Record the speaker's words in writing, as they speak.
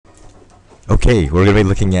Okay, we're going to be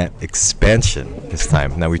looking at expansion this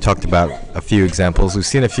time. Now, we talked about a few examples. We've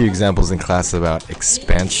seen a few examples in class about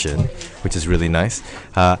expansion, which is really nice.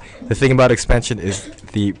 The thing about expansion is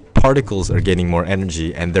the particles are getting more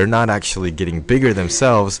energy, and they're not actually getting bigger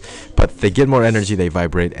themselves, but they get more energy, they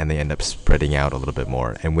vibrate, and they end up spreading out a little bit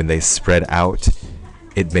more. And when they spread out,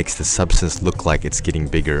 it makes the substance look like it's getting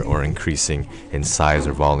bigger or increasing in size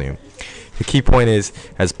or volume. The key point is,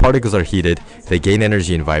 as particles are heated, they gain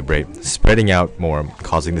energy and vibrate, spreading out more,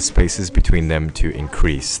 causing the spaces between them to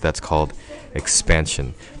increase. That's called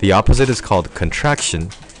expansion. The opposite is called contraction.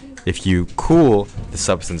 If you cool the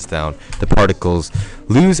substance down, the particles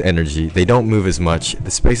lose energy, they don't move as much, the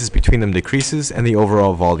spaces between them decreases, and the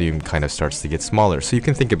overall volume kind of starts to get smaller. So you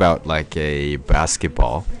can think about like a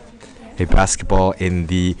basketball. A basketball in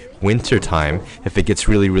the winter time, if it gets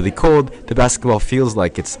really cold, the basketball feels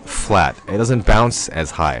like it's flat. It doesn't bounce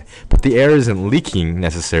as high, but the air isn't leaking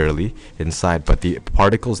necessarily inside, but the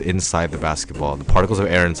particles inside the basketball, the particles of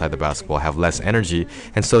air inside the basketball have less energy,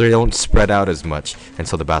 and so they don't spread out as much, and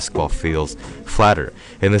so the basketball feels flatter.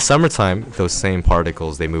 In the summertime, those same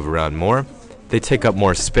particles, they move around more. They take up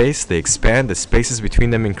more space, they expand, the spaces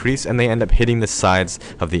between them increase, and they end up hitting the sides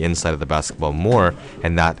of the inside of the basketball more,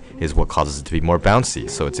 and that is what causes it to be more bouncy.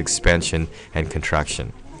 So it's expansion and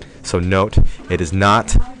contraction. So note, it is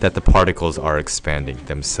not that the particles are expanding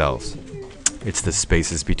themselves. It's the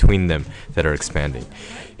spaces between them that are expanding.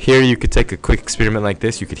 Here you could take a quick experiment like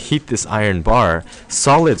this. You could heat this iron bar.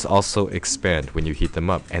 Solids also expand when you heat them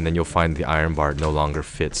up, and then you'll find the iron bar no longer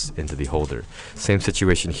fits into the holder. Same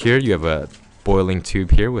situation here. You have a boiling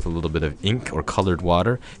tube here with a little bit of ink or colored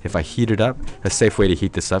water. If I heat it up, a safe way to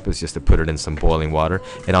heat this up is just to put it in some boiling water,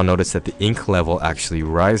 and I'll notice that the ink level actually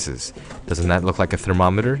rises. Doesn't that look like a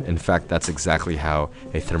thermometer? In fact, that's exactly how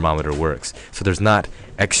a thermometer works. So there's not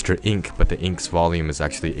extra ink, but the ink's volume is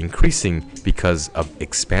actually increasing because of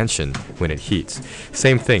expansion when it heats.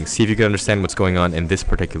 Same thing. See if you can understand what's going on in this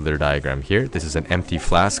particular diagram here. This is an empty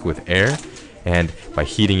flask with air, and by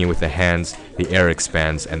heating it with the hands, the air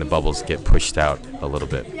expands and the bubbles get pushed out a little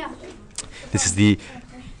bit. This is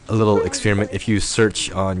a little experiment. If you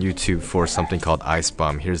search on YouTube for something called ice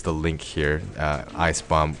bomb, here's the link here, ice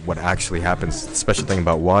bomb. What actually happens, the special thing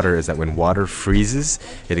about water is that when water freezes,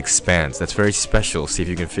 it expands. That's very special. See if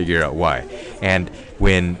you can figure out why. And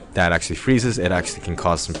when that actually freezes, it actually can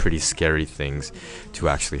cause some pretty scary things to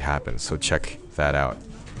actually happen. So check that out.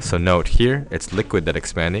 So note here, it's liquid that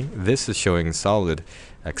expanding. This is showing solid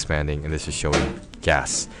expanding, and this is showing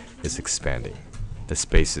gas is expanding. The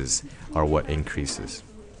spaces are what increases.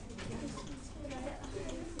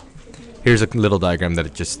 Here's a little diagram that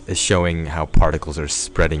it just is showing how particles are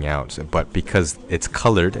spreading out. But because it's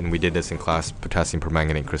colored, and we did this in class, potassium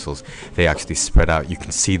permanganate crystals, they actually spread out. You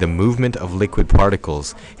can see the movement of liquid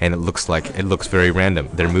particles, and it looks very random.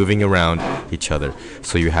 They're moving around each other.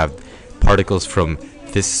 So you have particles from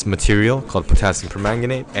this material called potassium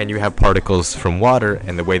permanganate, and you have particles from water,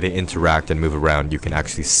 and the way they interact and move around, you can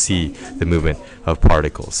actually see the movement of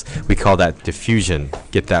particles. We call that diffusion.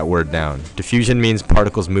 Get that word down. Diffusion means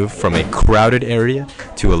particles move from a crowded area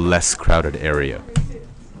to a less crowded area.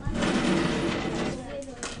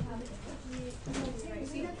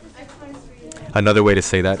 Another way to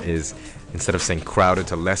say that is, instead of saying crowded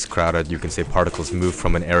to less crowded, you can say particles move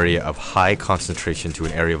from an area of high concentration to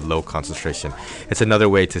an area of low concentration. It's another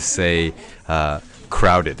way to say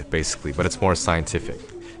crowded, basically, but it's more scientific.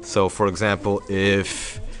 So, for example,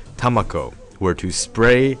 if Tamako were to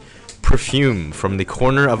spray perfume from the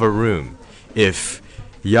corner of a room, if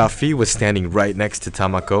Yafi was standing right next to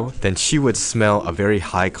Tamako, then she would smell a very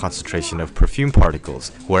high concentration of perfume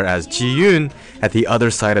particles, whereas Ji-yoon at the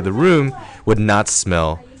other side of the room would not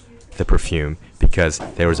smell the perfume because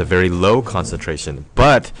there was a very low concentration.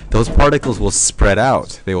 But those particles will spread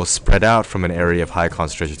out. They will spread out from an area of high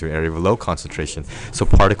concentration to an area of low concentration. So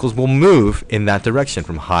particles will move in that direction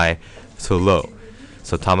from high to low.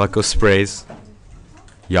 So Tamako sprays,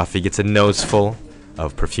 Yafi gets a nose full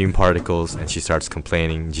of perfume particles, and she starts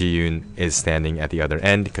complaining. Ji-yoon is standing at the other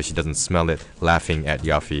end because she doesn't smell it, laughing at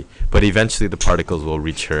Yafi. But eventually the particles will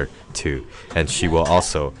reach her too, and she will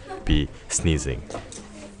also be sneezing.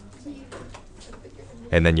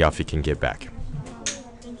 And then Yafi can get back.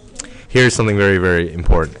 Here's something very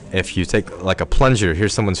important. If you take like a plunger,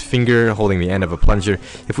 here's someone's finger holding the end of a plunger.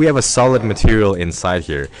 If we have a solid material inside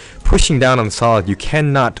here, pushing down on the solid, you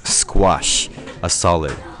cannot squash a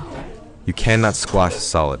solid. You cannot squash a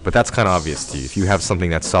solid, but that's kind of obvious to you. If you have something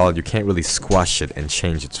that's solid, you can't really squash it and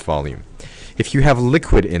change its volume. If you have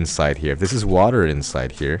liquid inside here, if this is water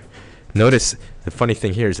inside here, Notice the funny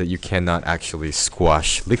thing here is that you cannot actually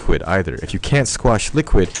squash liquid either. If you can't squash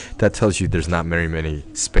liquid, that tells you there's not very many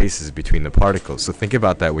spaces between the particles. So think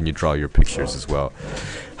about that when you draw your pictures as well.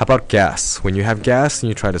 How about gas? When you have gas and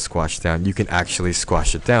you try to squash down, you can actually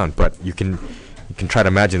squash it down, but you can try to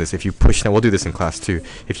imagine this. If you push down, we'll do this in class too.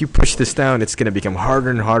 If you push this down, it's going to become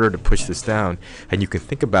harder and harder to push this down. And you can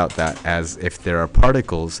think about that as if there are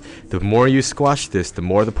particles. The more you squash this, the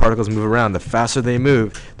more the particles move around. The faster they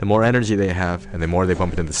move, the more energy they have, and the more they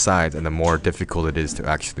bump into the sides, and the more difficult it is to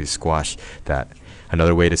actually squash that.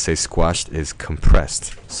 Another way to say squashed is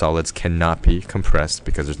compressed. Solids cannot be compressed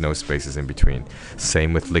because there's no spaces in between.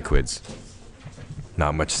 Same with liquids.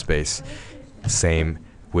 Not much space. Same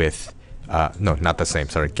with no, not the same.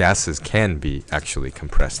 Sorry, gases can be actually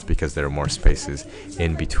compressed because there are more spaces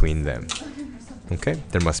in between them. Okay,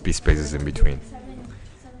 there must be spaces in between.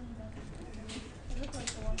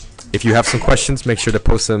 If you have some questions, make sure to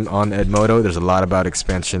post them on Edmodo. There's a lot about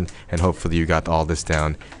expansion, and hopefully you got all this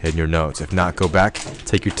down in your notes. If not, go back,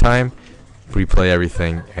 take your time, replay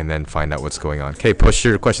everything, and then find out what's going on. Okay, post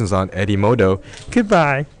your questions on Edmodo.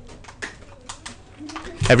 Goodbye.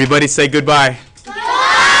 Everybody say goodbye.